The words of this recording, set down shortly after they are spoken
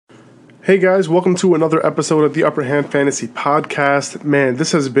Hey guys, welcome to another episode of the Upper Hand Fantasy Podcast. Man,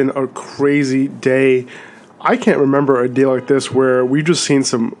 this has been a crazy day. I can't remember a day like this where we've just seen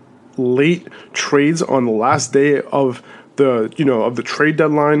some late trades on the last day of the trade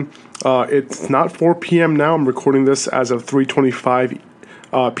deadline. It's not 4 p.m. now. I'm recording this as of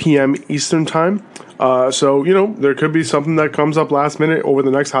 3:25 p.m. Eastern time. So there could be something that comes up last minute over the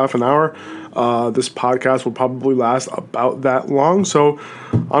next half an hour. This podcast will probably last about that long. So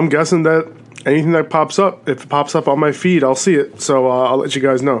I'm guessing that anything that pops up, if it pops up on my feed, I'll see it. So I'll let you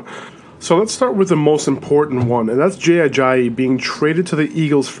guys know. So let's start with the most important one, and that's Jay Ajayi being traded to the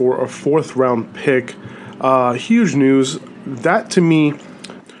Eagles for a fourth round pick. Huge news. That to me,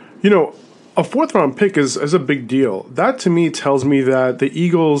 a fourth round pick is a big deal. That to me tells me that the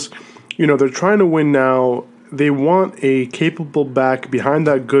Eagles, they're trying to win now. They want a capable back behind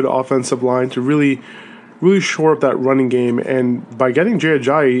that good offensive line to really shore up that running game. And by getting Jay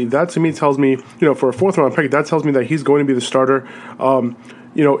Ajayi, that to me tells me, for a fourth round pick, that tells me that he's going to be the starter.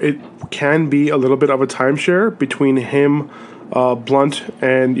 It can be a little bit of a timeshare between him, Blunt,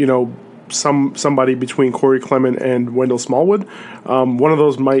 and, somebody between Corey Clement and Wendell Smallwood. One of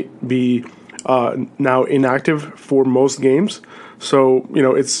those might be now inactive for most games. So,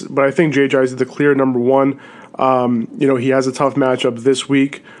 but I think Jay Ajayi is the clear number one. He has a tough matchup this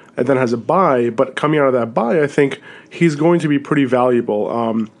week and then has a bye, but coming out of that bye, I think he's going to be pretty valuable.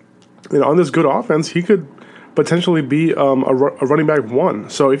 On this good offense, he could potentially be a running back one.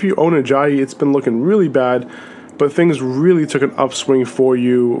 So if you own Ajayi, it's been looking really bad, but things really took an upswing for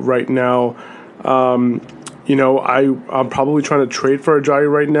you right now. I'm probably trying to trade for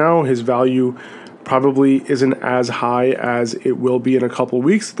Ajayi right now. His value probably isn't as high as it will be in a couple of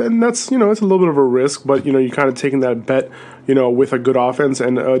weeks. Then that's, it's a little bit of a risk, but, you're kind of taking that bet, with a good offense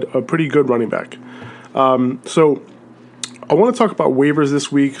and a pretty good running back. So I want to talk about waivers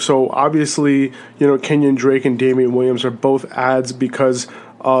this week. So obviously, Kenyon Drake and Damian Williams are both ads because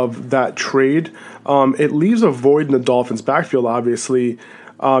of that trade. It leaves a void in the Dolphins' backfield, obviously.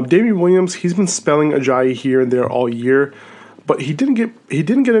 Damian Williams, he's been spelling Ajayi here and there all year, but he didn't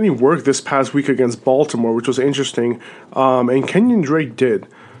get any work this past week against Baltimore, which was interesting. And Kenyon Drake did.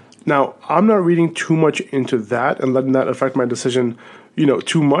 Now, I'm not reading too much into that and letting that affect my decision,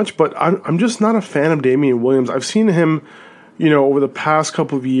 too much, but I'm just not a fan of Damian Williams. I've seen him, over the past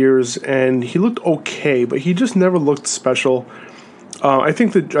couple of years, and he looked okay, but he just never looked special. I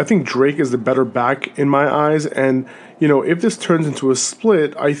think Drake is the better back in my eyes, and if this turns into a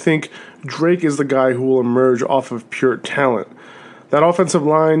split, I think Drake is the guy who will emerge off of pure talent. That offensive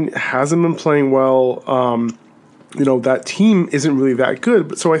line hasn't been playing well. That team isn't really that good,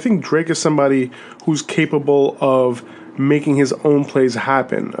 but so I think Drake is somebody who's capable of making his own plays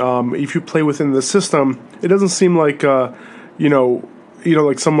happen. If you play within the system, it doesn't seem like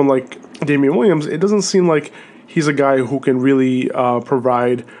like someone like Damian Williams. It doesn't seem like he's a guy who can really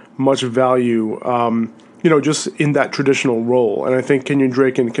provide much value, just in that traditional role. And I think Kenyon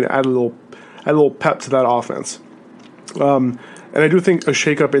Drake can add a little pep to that offense. And I do think a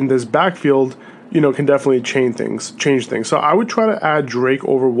shakeup in this backfield, can definitely change things. So I would try to add Drake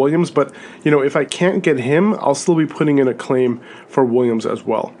over Williams, but, if I can't get him, I'll still be putting in a claim for Williams as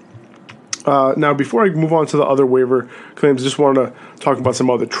well. Now, before I move on to the other waiver claims, I just wanted to talk about some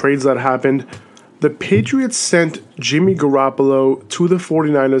other trades that happened. The Patriots sent Jimmy Garoppolo to the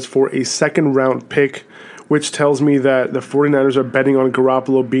 49ers for a second-round pick, which tells me that the 49ers are betting on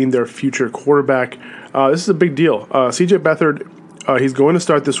Garoppolo being their future quarterback. This is a big deal. C.J. Beathard, he's going to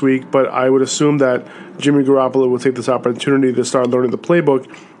start this week, but I would assume that Jimmy Garoppolo will take this opportunity to start learning the playbook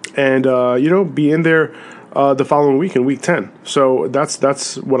and, be in there the following week in Week 10. So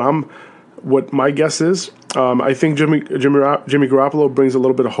that's what my guess is. I think Jimmy Garoppolo brings a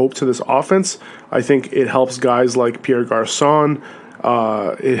little bit of hope to this offense. I think it helps guys like Pierre Garçon.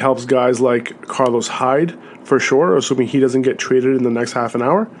 It helps guys like Carlos Hyde for sure, assuming he doesn't get traded in the next half an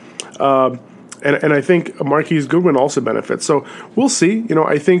hour. And I think Marquise Goodwin also benefits. So we'll see.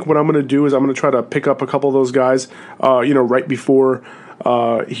 I think what I'm going to do is I'm going to try to pick up a couple of those guys, right before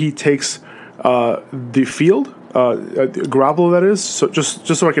he takes the field. Garoppolo, that is, so just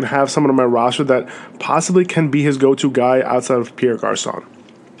so I can have someone on my roster that possibly can be his go-to guy outside of Pierre Garçon.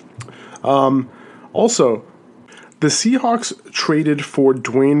 Also, the Seahawks traded for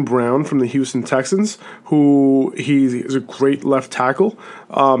Dwayne Brown from the Houston Texans, who he's a great left tackle.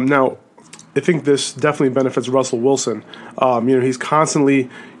 Now, I think this definitely benefits Russell Wilson. He's constantly,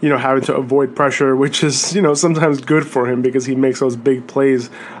 having to avoid pressure, which is, sometimes good for him because he makes those big plays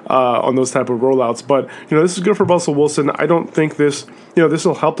on those type of rollouts. But, this is good for Russell Wilson. I don't think this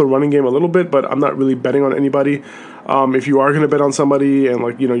will help the running game a little bit, but I'm not really betting on anybody. If you are going to bet on somebody and,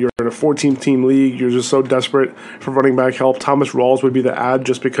 you're in a 14-team league, you're just so desperate for running back help, Thomas Rawls would be the ad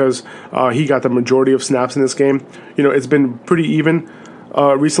just because he got the majority of snaps in this game. It's been pretty even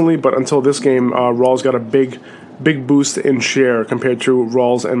recently, but until this game, Rawls got a big boost in share compared to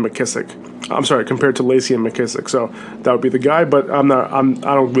Rawls and McKissick. I'm sorry, compared to Lacy and McKissick. So that would be the guy, but I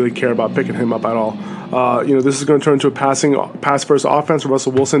don't really care about picking him up at all. This is going to turn into a pass first offense.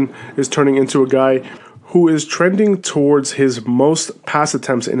 Russell Wilson is turning into a guy who is trending towards his most pass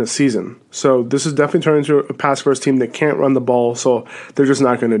attempts in a season. So this is definitely turning into a pass first team that can't run the ball, so they're just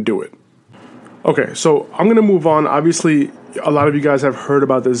not going to do it. Okay, so I'm going to move on. Obviously, a lot of you guys have heard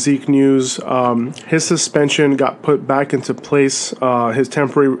about the Zeke news. His suspension got put back into place. His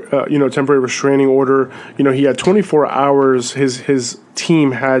temporary restraining order. He had 24 hours. His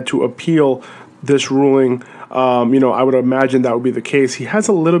team had to appeal this ruling. I would imagine that would be the case. He has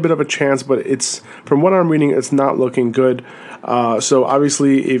a little bit of a chance, but from what I'm reading, it's not looking good. So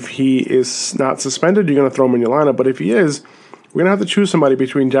obviously, if he is not suspended, you're going to throw him in your lineup. But if he is, we're going to have to choose somebody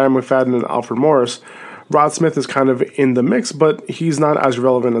between Darren McFadden and Alfred Morris. Rod Smith is kind of in the mix, but he's not as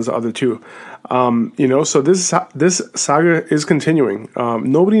relevant as the other two. So this saga is continuing.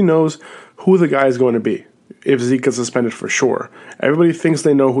 Nobody knows who the guy is going to be if Zeke gets suspended for sure. Everybody thinks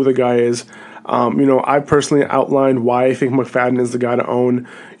they know who the guy is. I personally outlined why I think McFadden is the guy to own,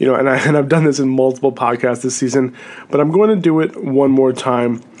 and I've done this in multiple podcasts this season, but I'm going to do it one more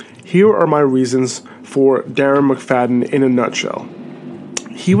time. Here are my reasons for Darren McFadden in a nutshell.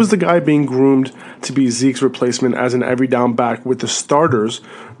 He was the guy being groomed to be Zeke's replacement as an every down back with the starters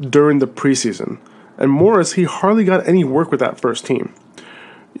during the preseason. And Morris, he hardly got any work with that first team.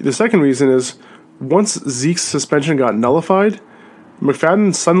 The second reason is, once Zeke's suspension got nullified,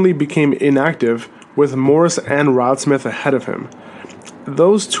 McFadden suddenly became inactive with Morris and Rod Smith ahead of him.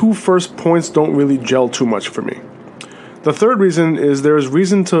 Those two first points don't really gel too much for me. The third reason is there is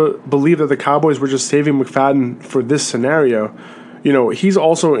reason to believe that the Cowboys were just saving McFadden for this scenario. He's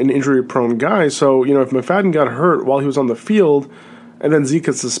also an injury-prone guy, so, if McFadden got hurt while he was on the field and then Zeke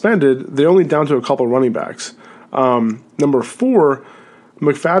gets suspended, they're only down to a couple running backs. Number 4,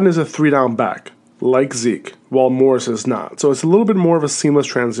 McFadden is a 3-down back, like Zeke, while Morris is not. So it's a little bit more of a seamless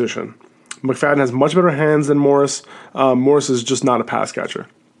transition. McFadden has much better hands than Morris. Morris is just not a pass catcher.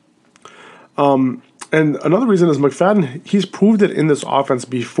 And another reason is McFadden, he's proved it in this offense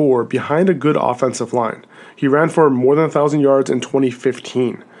before behind a good offensive line. He ran for more than 1,000 yards in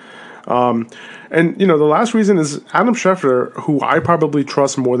 2015. The last reason is Adam Schefter, who I probably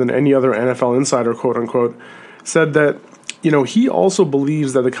trust more than any other NFL insider, quote unquote, said that, he also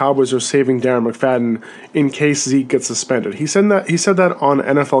believes that the Cowboys are saving Darren McFadden in case Zeke gets suspended. He said that on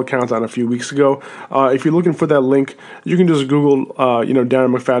NFL Countdown a few weeks ago. If you're looking for that link, you can just Google,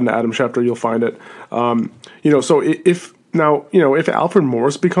 Darren McFadden, Adam Schefter, you'll find it. So if Alfred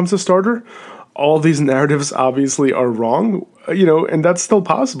Morris becomes a starter, all these narratives obviously are wrong, and that's still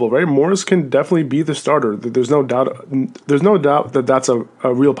possible, right? Morris can definitely be the starter. There's no doubt that that's a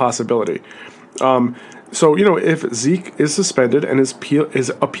real possibility. So, if Zeke is suspended and his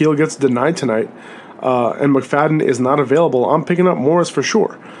appeal gets denied tonight, and McFadden is not available, I'm picking up Morris for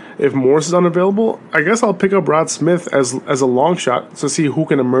sure. If Morris is unavailable, I guess I'll pick up Rod Smith as a long shot to see who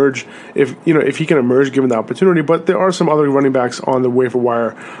can emerge, if he can emerge given the opportunity. But there are some other running backs on the waiver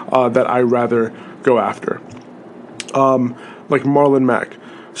wire that I'd rather go after, like Marlon Mack.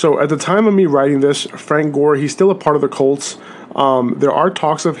 So at the time of me writing this, Frank Gore, he's still a part of the Colts. There are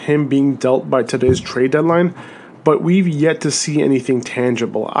talks of him being dealt by today's trade deadline, but we've yet to see anything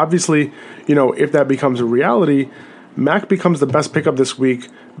tangible. Obviously, if that becomes a reality, Mack becomes the best pickup this week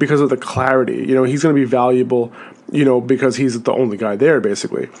because of the clarity. He's going to be valuable, because he's the only guy there,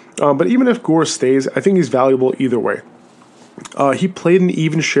 basically. But even if Gore stays, I think he's valuable either way. He played an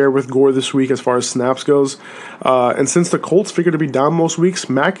even share with Gore this week as far as snaps goes. And since the Colts figure to be down most weeks,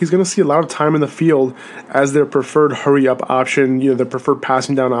 Mack, he's going to see a lot of time in the field as their preferred hurry-up option, their preferred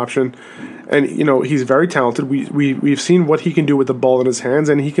passing down option. And, he's very talented. We've seen what he can do with the ball in his hands,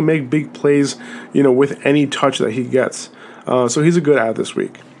 and he can make big plays, with any touch that he gets. So he's a good ad this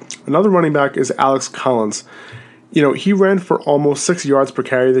week. Another running back is Alex Collins. He ran for almost 6 yards per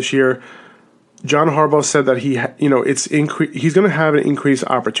carry this year. John Harbaugh said that he's going to have an increased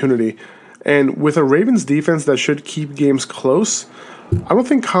opportunity. And with a Ravens defense that should keep games close, I don't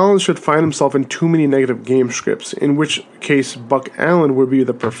think Collins should find himself in too many negative game scripts, in which case Buck Allen would be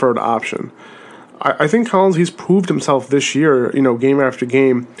the preferred option. I think Collins, he's proved himself this year, game after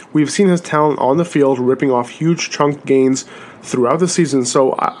game. We've seen his talent on the field, ripping off huge chunk gains throughout the season.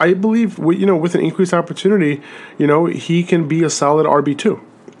 So I believe, with an increased opportunity, he can be a solid RB2.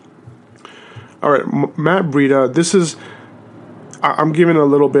 All right, Matt Breida, this is, I'm giving a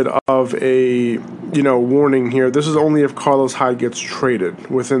little bit of a, warning here. This is only if Carlos Hyde gets traded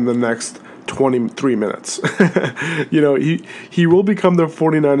within the next 23 minutes. He will become the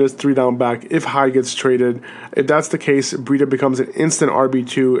 49ers 3-down back if Hyde gets traded. If that's the case, Breida becomes an instant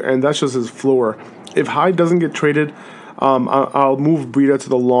RB2, and that's just his floor. If Hyde doesn't get traded, I'll move Breida to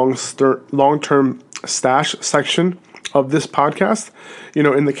the long-term stash section of this podcast,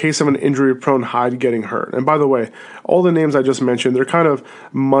 in the case of an injury-prone Hyde getting hurt. And by the way, all the names I just mentioned, they're kind of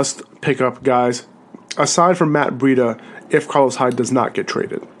must-pick-up guys, aside from Matt Breida, if Carlos Hyde does not get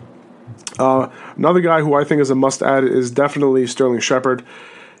traded. Another guy who I think is a must-add is definitely Sterling Shepard.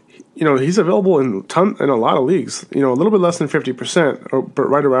 He's available in a lot of leagues. A little bit less than 50%, but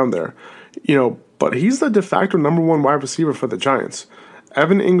right around there. But he's the de facto number one wide receiver for the Giants.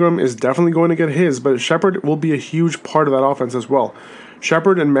 Evan Ingram is definitely going to get his, but Shepard will be a huge part of that offense as well.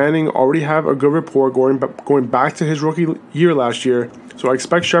 Shepard and Manning already have a good rapport going back to his rookie year last year, so I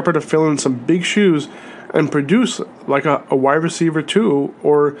expect Shepard to fill in some big shoes and produce like a wide receiver 2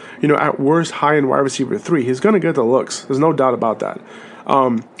 or, at worst, high-end wide receiver 3. He's going to get the looks. There's no doubt about that.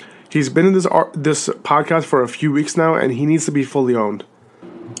 He's been in this podcast for a few weeks now, and he needs to be fully owned.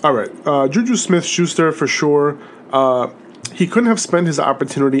 All right, Juju Smith-Schuster for sure. He couldn't have spent his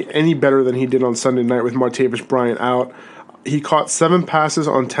opportunity any better than he did on Sunday night with Martavis Bryant out. He caught 7 passes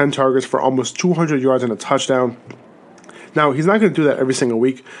on 10 targets for almost 200 yards and a touchdown. Now, he's not going to do that every single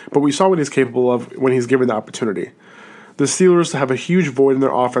week, but we saw what he's capable of when he's given the opportunity. The Steelers have a huge void in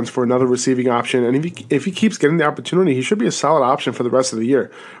their offense for another receiving option, and if he keeps getting the opportunity, he should be a solid option for the rest of the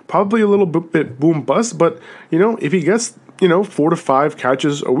year. Probably a little bit boom bust, but, if he gets, 4 to 5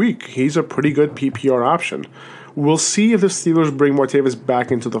 catches a week, he's a pretty good PPR option. We'll see if the Steelers bring Martavis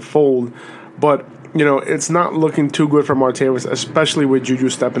back into the fold, but, it's not looking too good for Martavis, especially with Juju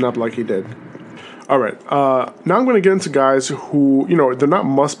stepping up like he did. All right, now I'm going to get into guys who, they're not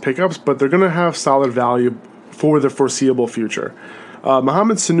must pickups, but they're going to have solid value for the foreseeable future.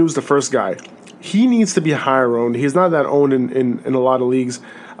 Mohamed Sanu's the first guy. He needs to be higher owned. He's not that owned in a lot of leagues.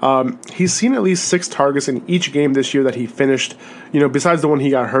 He's seen at least 6 targets in each game this year that he finished, besides the one he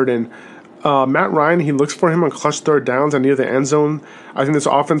got hurt in. Matt Ryan, he looks for him on clutch third downs and near the end zone. I think this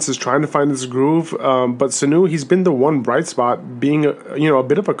offense is trying to find this groove. But Sanu, he's been the one bright spot, being a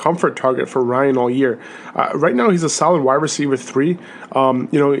bit of a comfort target for Ryan all year. Right now, he's a solid wide receiver 3.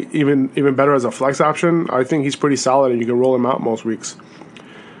 Even better as a flex option. I think he's pretty solid, and you can roll him out most weeks.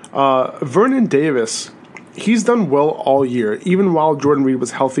 Vernon Davis, he's done well all year, even while Jordan Reed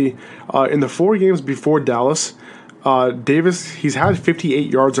was healthy. In the 4 games before Dallas, Davis, he's had 58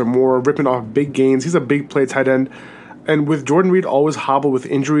 yards or more, ripping off big gains. He's a big play tight end. And with Jordan Reed always hobbled with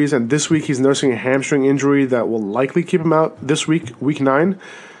injuries, and this week he's nursing a hamstring injury that will likely keep him out this week, week 9.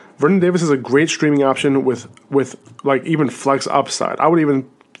 Vernon Davis is a great streaming option with like even flex upside. I would even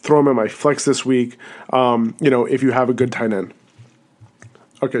throw him in my flex this week, if you have a good tight end.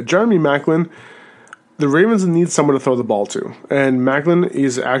 Okay, Jeremy Maclin. The Ravens need someone to throw the ball to. And Maclin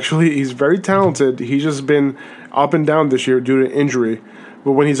he's very talented. He's just been up and down this year due to injury.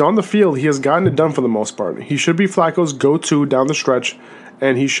 But when he's on the field, he has gotten it done for the most part. He should be Flacco's go-to down the stretch,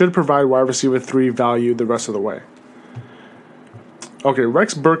 and he should provide wide receiver 3 value the rest of the way. Okay,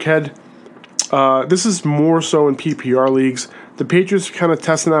 Rex Burkhead. This is more so in PPR leagues. The Patriots are kind of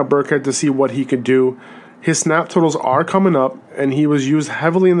testing out Burkhead to see what he could do. His snap totals are coming up, and he was used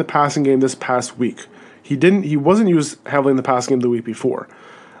heavily in the passing game this past week. He wasn't used heavily in the passing game the week before.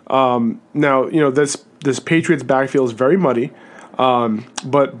 Now, this Patriots backfield is very muddy.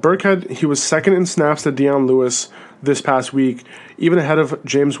 But Burkhead, he was second in snaps to Deion Lewis this past week, even ahead of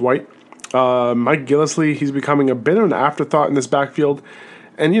James White. Mike Gillislee, he's becoming a bit of an afterthought in this backfield.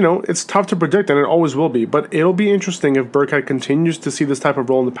 And, it's tough to predict, and it always will be. But it'll be interesting if Burkhead continues to see this type of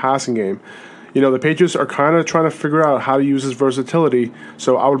role in the passing game. The Patriots are kind of trying to figure out how to use his versatility,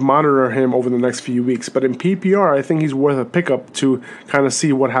 so I would monitor him over the next few weeks. But in PPR, I think he's worth a pickup to kind of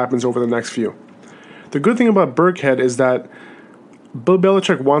see what happens over the next few. The good thing about Burkhead is that Bill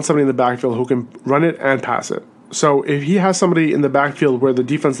Belichick wants somebody in the backfield who can run it and pass it. So if he has somebody in the backfield where the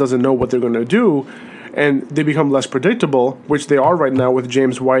defense doesn't know what they're going to do, and they become less predictable, which they are right now with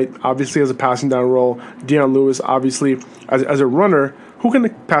James White, obviously as a passing down role, Deion Lewis, obviously as a runner, who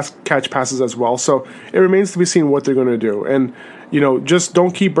can catch passes as well. So it remains to be seen what they're going to do. And, just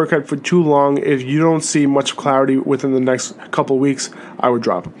don't keep Burkhead for too long. If you don't see much clarity within the next couple weeks, I would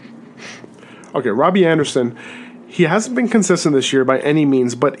drop. Okay, Robbie Anderson. He hasn't been consistent this year by any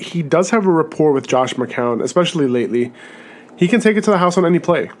means, but he does have a rapport with Josh McCown, especially lately. He can take it to the house on any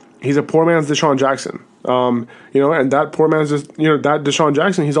play. He's a poor man's Deshaun Jackson. And that poor man's that Deshaun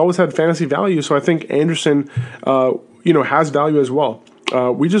Jackson, he's always had fantasy value. So I think Anderson, has value as well.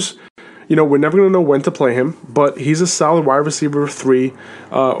 We're never going to know when to play him, but he's a solid wide receiver 3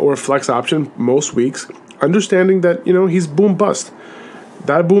 or flex option most weeks. Understanding that, he's boom bust.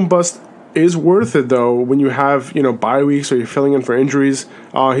 That boom bust is worth it though when you have bye weeks or you're filling in for injuries.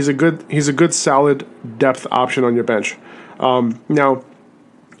 He's a good solid depth option on your bench. Now,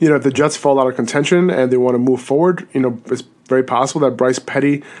 if the Jets fall out of contention and they want to move forward, it's very possible that Bryce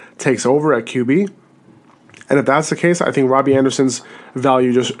Petty takes over at QB. And if that's the case, I think Robbie Anderson's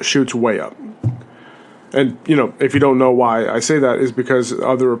value just shoots way up. And, if you don't know why I say that, is because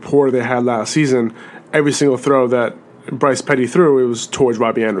of the rapport they had last season. Every single throw that Bryce Petty threw, it was towards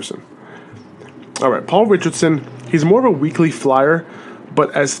Robbie Anderson. All right, Paul Richardson, he's more of a weekly flyer,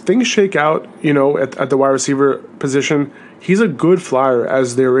 but as things shake out, at the wide receiver position, he's a good flyer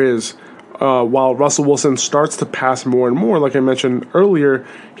as there is. While Russell Wilson starts to pass more and more, like I mentioned earlier,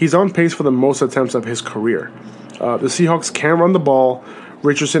 he's on pace for the most attempts of his career. The Seahawks can run the ball.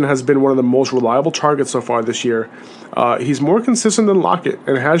 Richardson has been one of the most reliable targets so far this year. He's more consistent than Lockett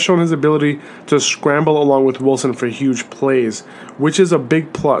and has shown his ability to scramble along with Wilson for huge plays, which is a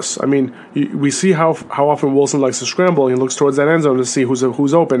big plus. I mean, we see how often Wilson likes to scramble. He looks towards that end zone to see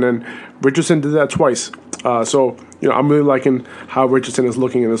who's open, and Richardson did that twice. I'm really liking how Richardson is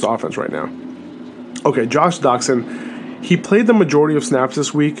looking in this offense right now. Okay, Josh Doctson. He played the majority of snaps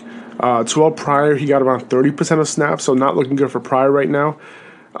this week. Terrell Pryor, he got around 30% of snaps, so not looking good for Pryor right now.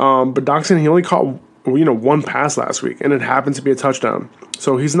 But Doctson, he only caught one pass last week, and it happened to be a touchdown.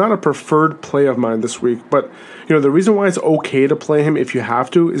 So he's not a preferred play of mine this week. But the reason why it's okay to play him if you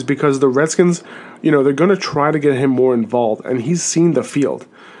have to is because the Redskins, they're going to try to get him more involved, and he's seen the field.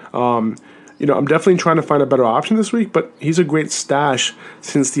 I'm definitely trying to find a better option this week, but he's a great stash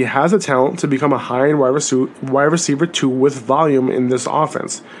since he has the talent to become a high-end wide receiver 2 with volume in this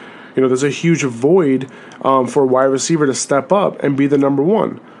offense. There's a huge void for a wide receiver to step up and be the number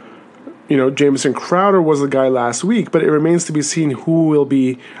 1. Jamison Crowder was the guy last week, but it remains to be seen who will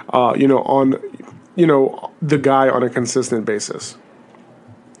be, the guy on a consistent basis.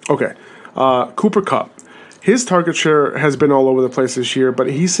 Okay, Cooper Kupp. His target share has been all over the place this year, but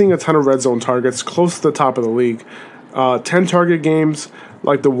he's seeing a ton of red zone targets close to the top of the league. 10 target games,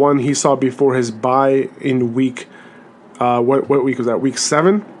 like the one he saw before his bye in week, what week was that? Week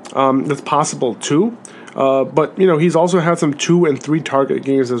 7? That's possible too. But he's also had some 2 and 3 target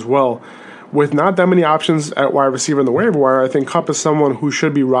games as well. With not that many options at wide receiver in the waiver wire, I think Kupp is someone who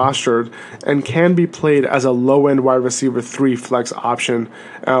should be rostered and can be played as a low-end wide receiver 3 flex option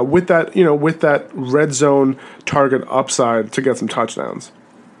with that red zone target upside to get some touchdowns.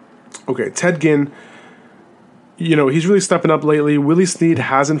 Okay, Ted Ginn. He's really stepping up lately. Willie Snead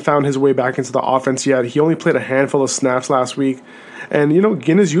hasn't found his way back into the offense yet. He only played a handful of snaps last week. And,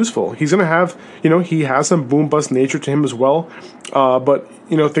 Ginn is useful. He's going to have, he has some boom-bust nature to him as well. But,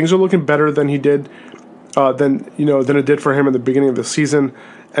 things are looking better than he did, than it did for him in the beginning of the season.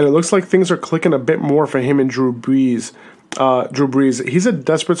 And it looks like things are clicking a bit more for him and Drew Brees. He's a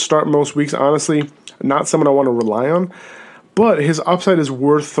desperate start most weeks, honestly. Not someone I want to rely on. But his upside is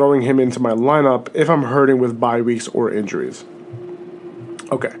worth throwing him into my lineup if I'm hurting with bye weeks or injuries.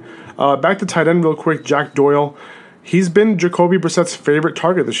 Okay, back to tight end real quick. Jack Doyle. He's been Jacoby Brissett's favorite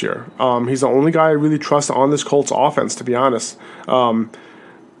target this year. He's the only guy I really trust on this Colts offense, to be honest. In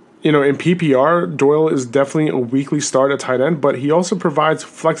PPR, Doyle is definitely a weekly start at tight end, but he also provides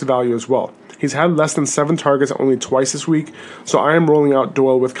flex value as well. He's had less than 7 targets only twice this week, so I am rolling out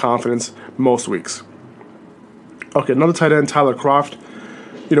Doyle with confidence most weeks. Okay, another tight end, Tyler Kroft.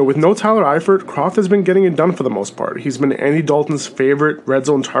 With no Tyler Eifert, Kroft has been getting it done for the most part. He's been Andy Dalton's favorite red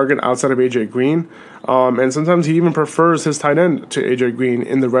zone target outside of A.J. Green, and sometimes he even prefers his tight end to A.J. Green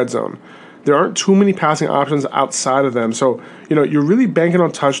in the red zone. There aren't too many passing options outside of them, so you're really banking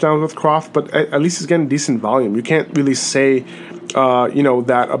on touchdowns with Kroft, but at least he's getting decent volume. You can't really say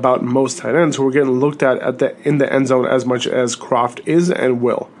that about most tight ends who are getting looked at in the end zone as much as Kroft is and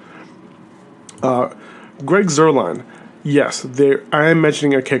will. Greg Zuerlein. Yes, I am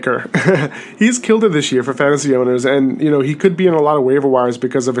mentioning a kicker. He's killed it this year for fantasy owners, and he could be in a lot of waiver wires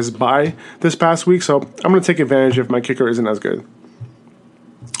because of his bye this past week. So I'm going to take advantage if my kicker isn't as good.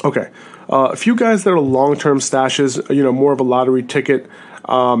 Okay, a few guys that are long-term stashes. More of a lottery ticket.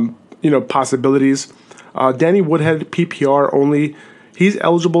 Possibilities. Danny Woodhead, PPR only. He's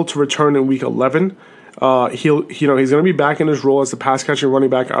eligible to return in week 11. He's going to be back in his role as the pass catching running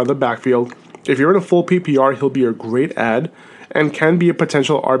back out of the backfield. If you're in a full PPR, he'll be a great add and can be a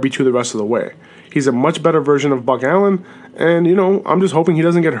potential RB2 the rest of the way. He's a much better version of Buck Allen, and I'm just hoping he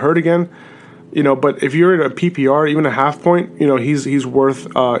doesn't get hurt again. But if you're in a PPR, even a half point, he's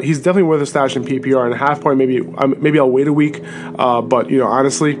definitely worth a stash in PPR. And a half point, maybe I'll wait a week. But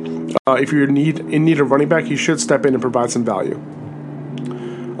honestly, if you're in need of running back, he should step in and provide some value.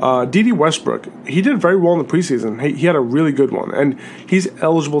 D.D. Westbrook, he did very well in the preseason. He had a really good one, and he's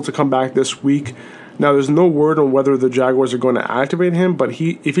eligible to come back this week. Now, there's no word on whether the Jaguars are going to activate him, but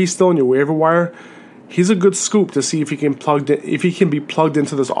if he's still in your waiver wire, he's a good scoop to see if he can be plugged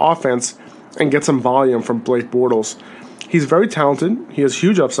into this offense and get some volume from Blake Bortles. He's very talented. He has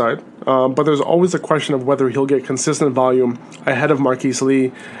huge upside, but there's always the question of whether he'll get consistent volume ahead of Marquise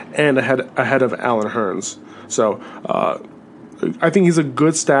Lee and ahead of Allen Hurns. So I think he's a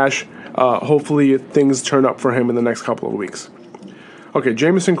good stash. Hopefully things turn up for him in the next couple of weeks. Okay,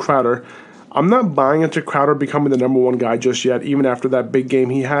 Jamison Crowder. I'm not buying into Crowder becoming the number one guy just yet, even after that big game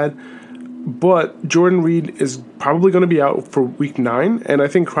he had. But Jordan Reed is probably going to be out for week 9, and I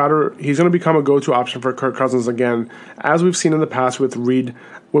think Crowder, he's going to become a go-to option for Kirk Cousins again. As we've seen in the past with Reed,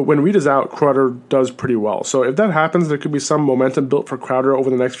 when Reed is out, Crowder does pretty well. So if that happens, there could be some momentum built for Crowder over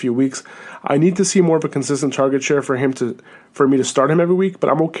the next few weeks. I need to see more of a consistent target share for me to start him every week, but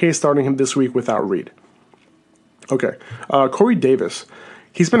I'm okay starting him this week without Reed. Okay, Corey Davis.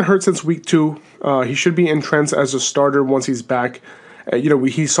 He's been hurt since week 2. He should be entrenched as a starter once he's back.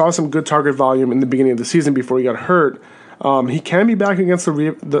 He saw some good target volume in the beginning of the season before he got hurt. He can be back against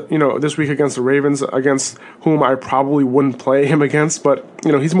this week against the Ravens, against whom I probably wouldn't play him against. But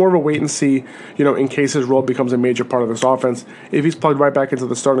he's more of a wait and see. In case his role becomes a major part of this offense. If he's plugged right back into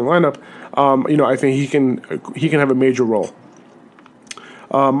the starting lineup, I think he can have a major role.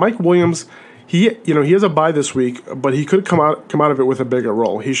 Mike Williams. He has a bye this week, but he could come out of it with a bigger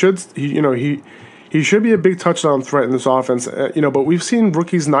role. He should be a big touchdown threat in this offense. But we've seen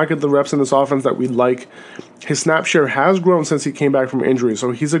rookies not get the reps in this offense that we like. His snap share has grown since he came back from injury,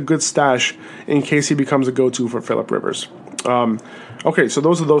 so he's a good stash in case he becomes a go-to for Phillip Rivers. Okay, so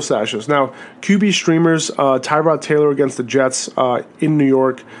those are those stashes. Now, QB streamers, Tyrod Taylor against the Jets in New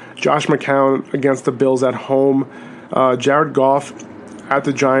York, Josh McCown against the Bills at home, Jared Goff at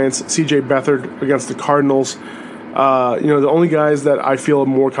the Giants, CJ Beathard against the Cardinals. The only guys that I feel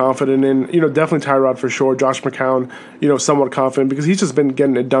more confident in, definitely Tyrod for sure. Josh McCown, somewhat confident because he's just been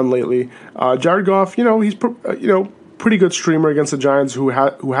getting it done lately. Jared Goff, he's pretty good streamer against the Giants who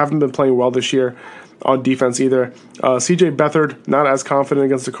haven't been playing well this year on defense either. CJ Beathard, not as confident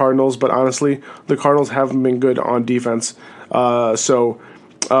against the Cardinals, but honestly, the Cardinals haven't been good on defense. So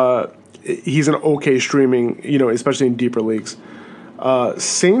he's an okay streaming, especially in deeper leagues.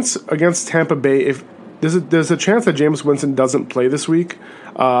 Saints against Tampa Bay. If there's a chance that Jameis Winston doesn't play this week,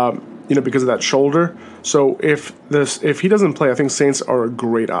 because of that shoulder. So if he doesn't play, I think Saints are a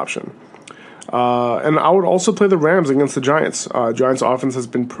great option. And I would also play the Rams against the Giants. Giants' offense has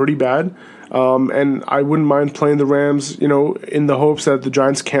been pretty bad, and I wouldn't mind playing the Rams, in the hopes that the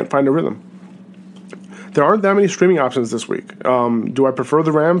Giants can't find a rhythm. There aren't that many streaming options this week. Do I prefer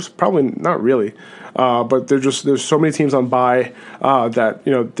the Rams? Probably not really. But there's so many teams on bye that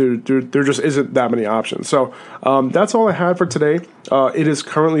there just isn't that many options. So that's all I had for today. It is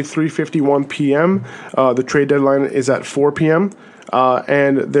currently 3:51 p.m. The trade deadline is at 4 p.m.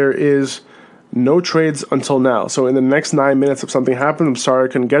 And there is no trades until now. So in the next 9 minutes, if something happens, I'm sorry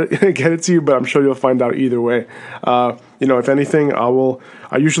I couldn't get it to you, but I'm sure you'll find out either way. If anything, I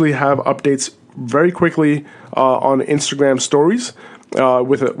usually have updates very quickly on Instagram stories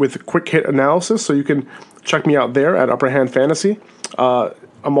with a quick hit analysis, so you can check me out there at Upper Hand Fantasy.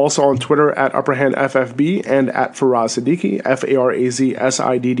 I'm also on Twitter at UpperHandFFB and at Faraz Siddiqui,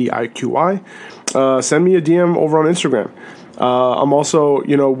 FarazSiddiqui. Send me a DM over on Instagram. I'm also,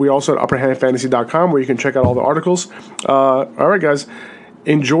 we also at UpperHandFantasy.com where you can check out all the articles. All right, guys,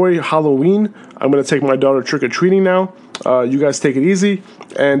 enjoy Halloween. I'm going to take my daughter trick-or-treating now. You guys take it easy,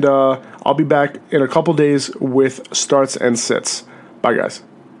 and I'll be back in a couple days with starts and sits. Bye, guys.